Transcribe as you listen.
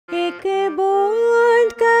एक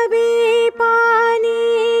बूंद कभी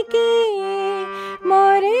पानी की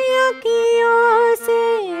मोरे अखियों से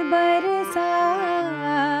बरसा.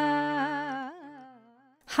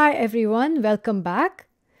 Hi everyone, welcome back.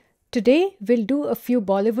 Today we'll do a few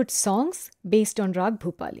Bollywood songs based on Raag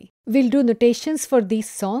Bhoopali. We'll do notations for these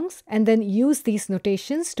songs and then use these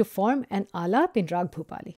notations to form an Aalap in Raag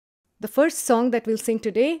Bhoopali. The first song that we'll sing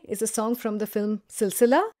today is a song from the film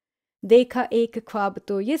Silsila, Dekha ek Khwab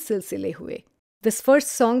to ye silsile hue. This first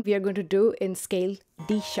song we are going to do in scale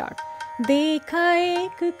D sharp. Dekha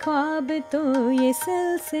ek khwab to ye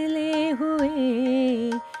silsile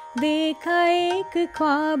hue, देखा एक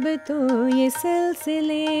ख्वाब तो ये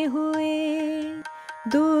सिलसिले हुए,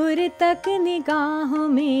 दूर तक निगाहों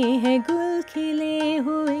में है गुल खिले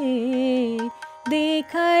हुए,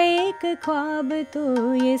 देखा एक ख्वाब तो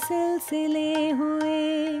ये सिलसिले हुए.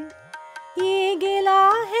 ये गिला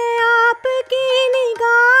है आपकी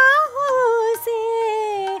निगाहों से,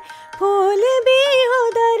 फूल भी हो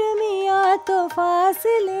दरमिया तो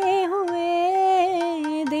फासले हुए,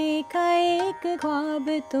 देखा एक ख्वाब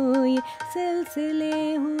तो ये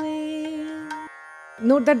सिलसिले हुए.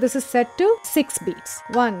 Note that this is set to 6 beats.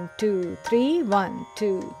 1, 2, 3, 1,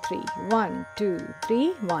 2, 3, 1, 2,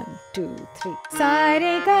 3, 1, 2, 3. Sa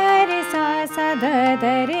re ga re sa sa da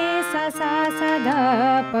re sa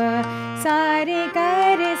da pa. Sa re ga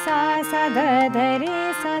re sa da re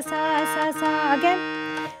sa sa. Again.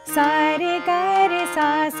 Sa re ga re sa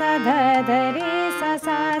da re sa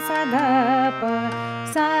da pa.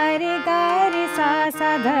 Sa re ga re sa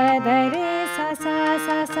da re sa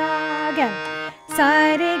sa. Again. Sa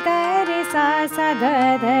re ga re sa da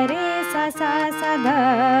re sa da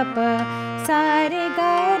pa. Sa re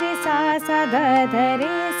ga re sa da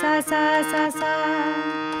re sa.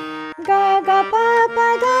 Ga ga pa pa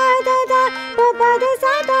da pa pa da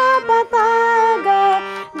sa da pa pa ga.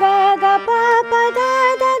 Ga ga pa pa da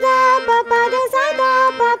pa pa da sa da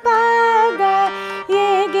pa pa ga.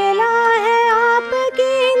 ये गिला है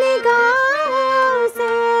आपकी निगाहों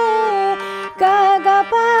से, गा गा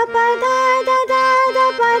पा पा दा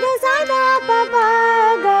पा दा सा दा पा पा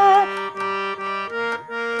गा.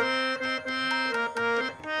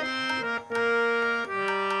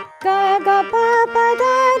 गा गा पा पा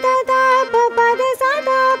दा पा पा दा सा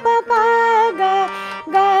दा पा पा गा.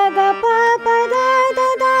 गा गा पा पा दा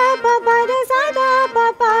पा पा दा सा दा पा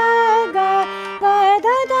पा गा. गा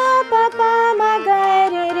दा पा पा मा गा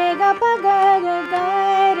रे रे गा पा गा गा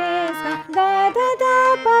रे सा. गा दा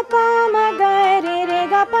पा पा मा गा रे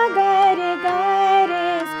गा पा गा रे गा रे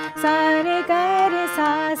सा. सा रे गा रे सा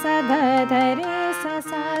धा रे सा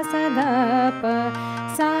धा pa.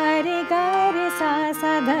 Sa re ga re sa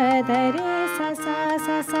धा रे सा.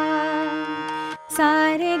 Sa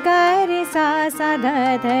re ga re sa धा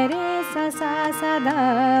रे सा धा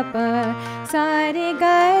pa. Sa re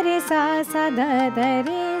ga re sa धा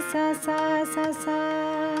रे sa.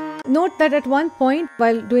 Note that at one point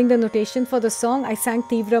while doing the notation for the song, I sang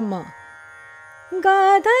teevra ma.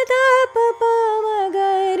 Ga da da pa pa ma ga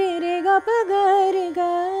re ga pa ga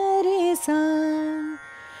re sa.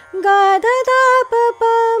 Ga da da pa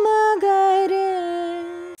pa ma ga re.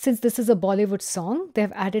 Since this is a Bollywood song, they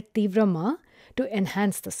have added teevra ma to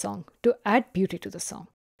enhance the song, to add beauty to the song.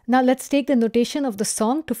 Now let's take the notation of the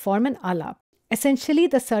song to form an Aalap. Essentially,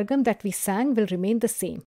 the sargam that we sang will remain the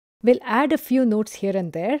same. We'll add a few notes here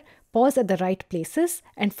and there, pause at the right places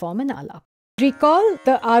and form an Aalap. Recall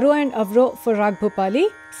the Aro and Avro for Raag Bhoopali,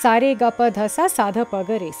 Sa re ga pa dha sa dha pa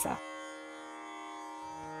ga re sa.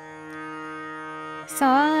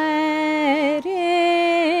 Sa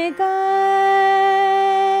re ga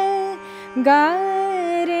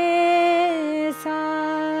re sa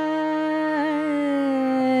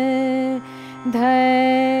dha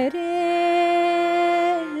re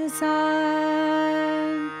sa.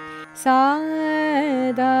 Sa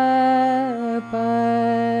da pa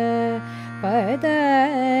pa da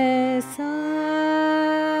sa.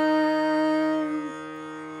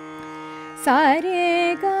 Sa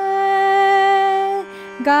re ga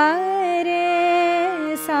re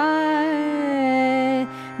sa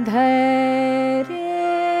dha re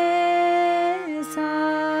sa.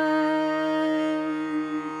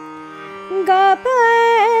 Ga pa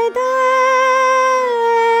da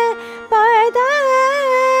pa da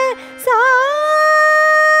sa.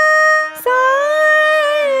 Sa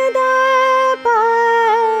da pa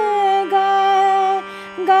ga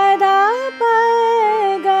ga da pa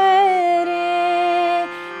ga re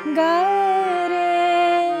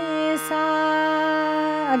sa.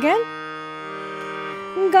 Again.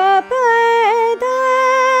 Ga pa da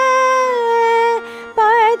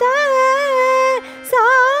pa da sa.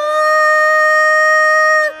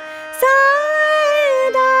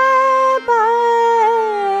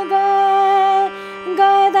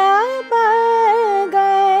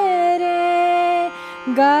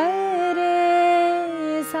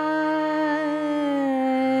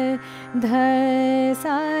 ध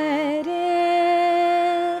सा रे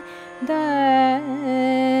ध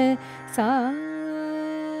सा.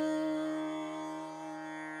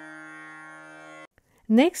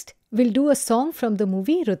 Next, we'll do a song from the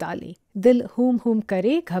movie Rudaali, Dil hoom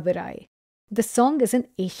kare ghabraye. The song is in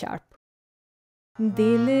A sharp.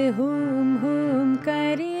 Dil hoom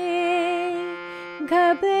kare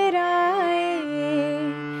ghabraye,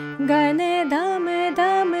 gan dham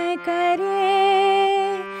dham kare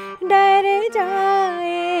डर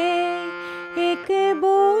जाए, एक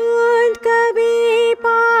बूंद कभी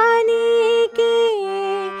पानी की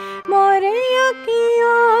मोर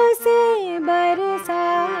अखियों से बरसा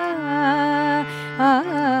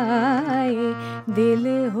आए. दिल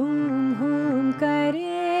हुम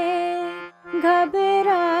करे घबराए,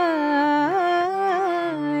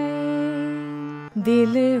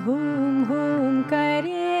 दिल हुम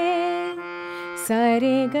करे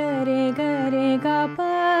सरे गरे गरे गा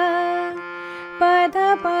पा पद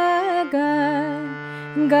पग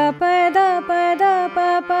ग पद पद प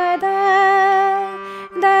पद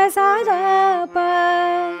द सा द प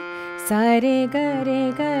सरे गरे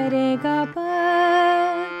गरे गा पा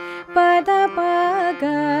पद पग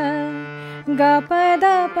ग पद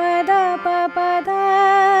पद प पद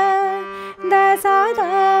द सा द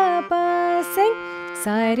प. Sing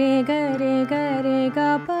सरे गरे गरे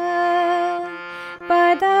गा पा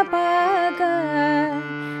पद पग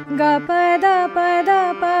ग पद पद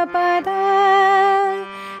प पद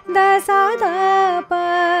द सा द प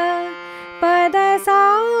पद सा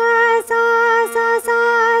सा सा सा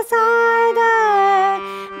सा द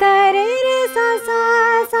द रे रे सा सा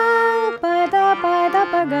सा पद पद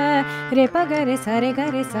पग रे पग रे सा रे ग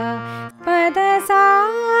रे सा पद सा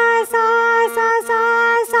सा सा सा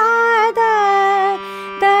सा द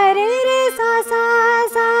द रे रे सा सा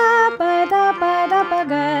सा पद पद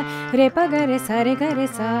पग रे पग रे सा रे ग रे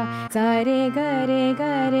सा रे ग रे ग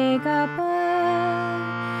रे ग प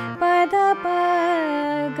पद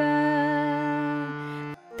पग.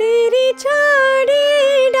 तेरी छोड़ी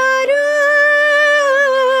डारू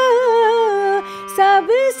सब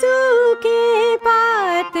सूखे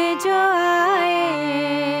पात जो आए,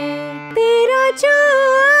 तेरा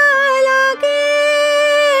चोला लागे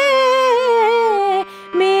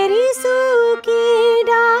मेरी सूखी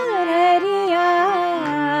डारिया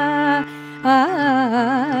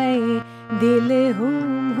आए. दिल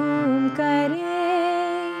हुम करे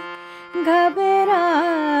घबराए.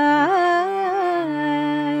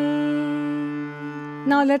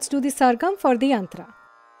 Now let's do the sargam for the antra.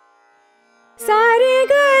 Sare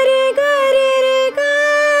gare gare re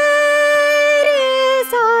gare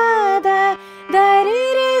sa da da re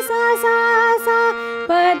re sa sa sa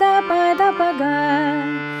pa da pa ga.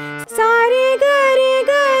 Sare gare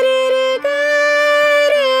gare re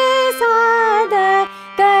gare sa da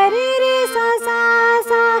da re re sa sa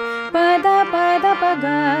sa pa da pa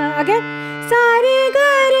ga. Again. Sare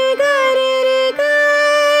gare gare re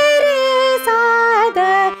gare sa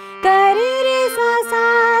da da re re sa sa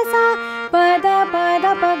sa pa da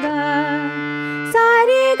pa ga.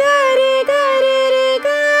 Sare gare gare re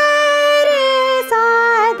gare sa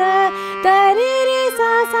da da re re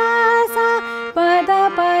sa sa sa pa da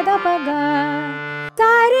pa ga.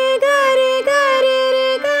 Sare gare gare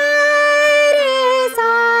re gare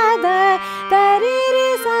sa da da re re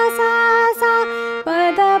sa sa sa pa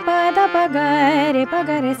da pa ga re pa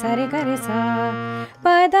ga re sa re ga re sa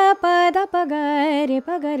pa da pa ga re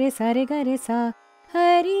pa ga re sa re ga re sa.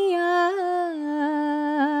 हरिया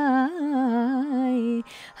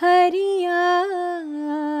हरिया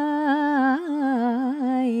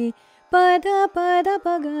पद पद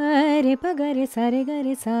पगरे पगरे सारे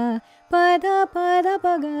गरे सा पद पद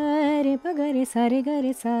पगरे पगरे सारे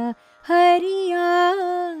गरे सा हरिया.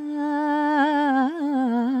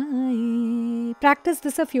 Practice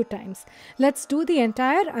this a few times. Let's do the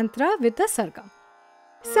entire antra with the sargam.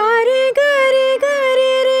 Sare gare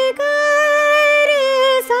gare re gare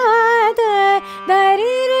sa da da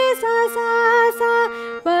re re sa sa sa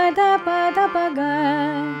pa da pa ga.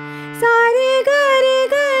 Sare gare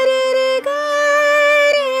gare re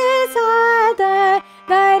gare sa da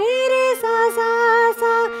da re re sa sa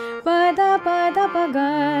sa pa da pa ga.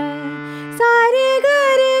 Sare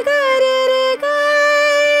gare gare re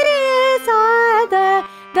gare sa da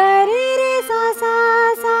da re re sa sa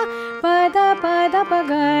sa pa da pa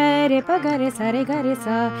ga re pa ga re sa re ga re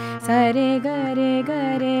sa sa re ga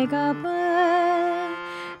pa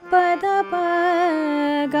pa da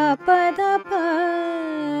pa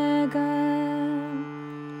ga.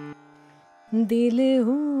 दिल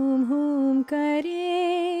हुम करे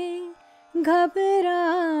घबराए,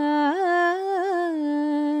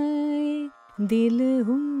 दिल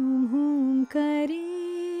हुम करे,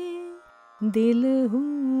 दिल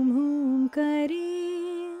whom whom करे,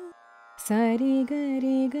 सारे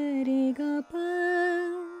गरे गरे गा पा,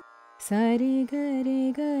 सारे गरे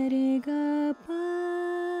गरे गा पा.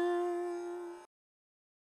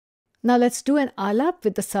 Now let's do an Aalap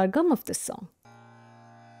with the sargam of this song.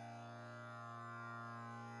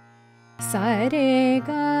 Sa re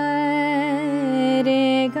ga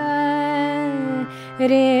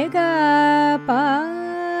re ga pa,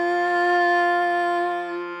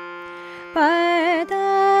 pa da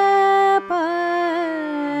pa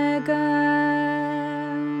ga,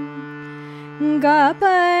 ga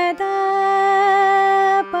pa da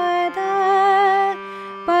pa da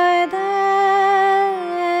pa da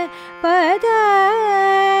pa da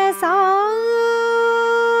sa.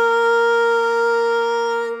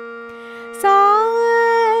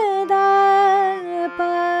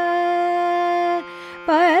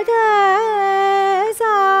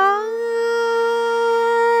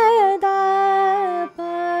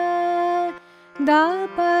 Da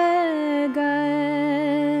pa ga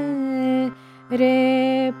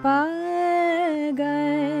re pa ga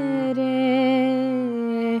re,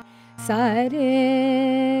 sa re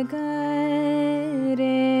ga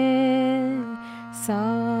re sa.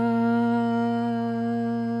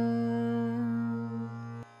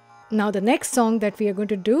 Now the next song that we are going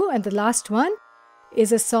to do, and the last one,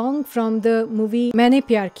 is a song from the movie Maine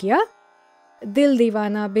Pyaar Kiya, Dil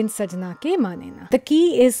Deewana bin sajna ke mane na. The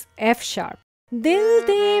key is F sharp. दिल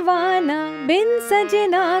दीवाना बिन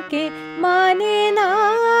सजना के माने ना,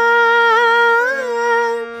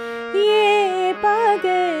 ये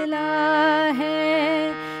पगला है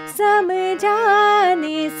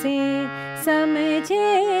समझाने से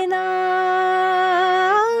समझे ना,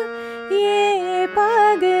 ये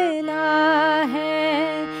पगला है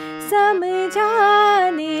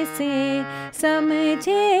समझाने से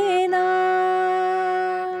समझे ना.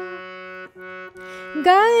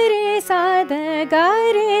 गरे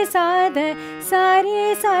साध सारे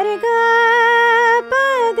सारे ग प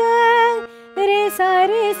ग रे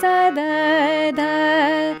सारे सद ध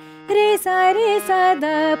रे सारे सद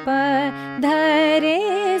प ध रे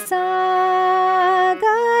सा ग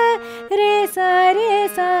रे सारे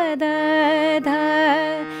सद ध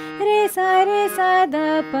रे सारे सद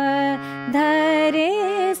प ध रे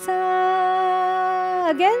सा.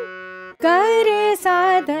 Again. गरे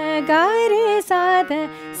साध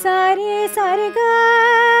सारे सारे ग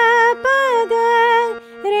प ग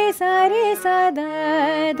रे सारे सद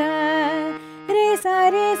ध रे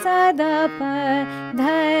सारे सद प ध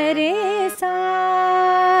रे सा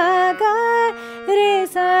ग रे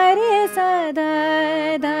सारे सद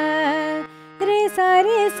ध रे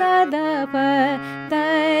सारे सद प ध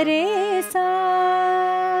रे सा.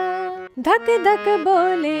 धक धक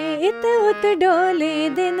बोले इत उत डोले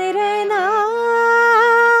दिन रहना,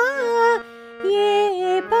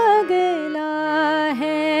 ये पगला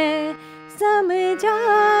है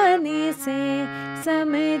समझाने से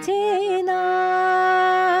समझे ना,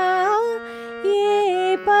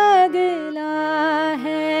 ये पगला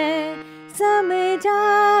है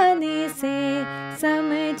समझाने से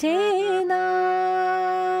समझे ना.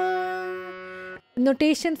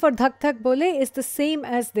 Notation for dhak dhak bole is the same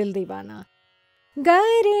as dil deewana.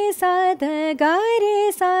 Gare sadh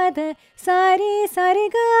sare sare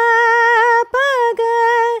ga pa ga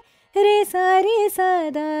re sare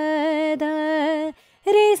sada da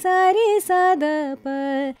re sare sada pa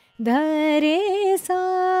dha re sa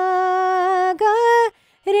ga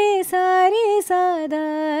re sare sada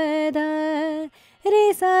da re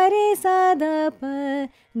sare sada pa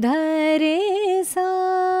dha re sa.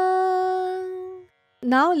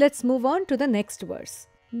 Now let's move on to the next verse.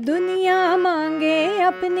 दुनिया मांगे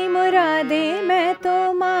अपनी मुरादे, मैं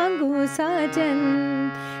तो मांगू साजन.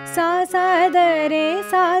 सा सा दरे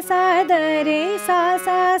सा सा दरे सा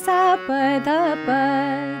सा सा प ध प,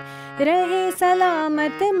 रहे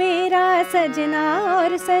सलामत मेरा सजना और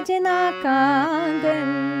सजना का आंगन.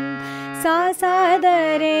 सा सा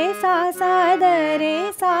दरे सा सा दरे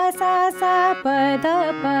सा सा सा प ध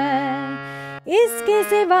प, इसके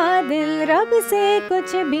सिवा दिल रब से कुछ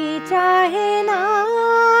भी चाहे ना.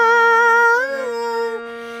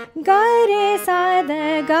 गरे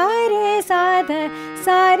साध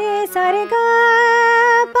सारे सारे ग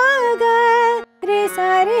प ग रे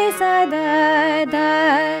सारे सद ध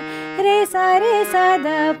रे सारे सद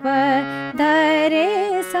प ध रे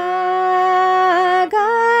सा ग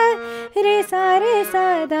रे सारे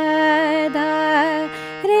सद ध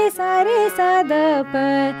रे सारे सद प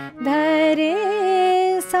ध रे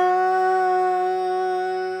सा.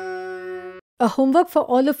 A homework for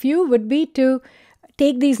all of you would be to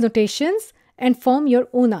take these notations and form your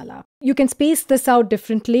own Aalap. You can space this out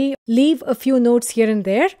differently, leave a few notes here and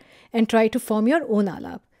there, and try to form your own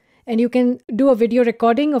Aalap. And you can do a video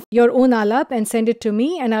recording of your own Aalap and send it to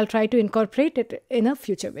me, and I'll try to incorporate it in a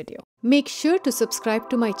future video. Make sure to subscribe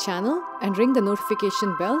to my channel and ring the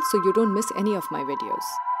notification bell so you don't miss any of my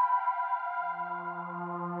videos.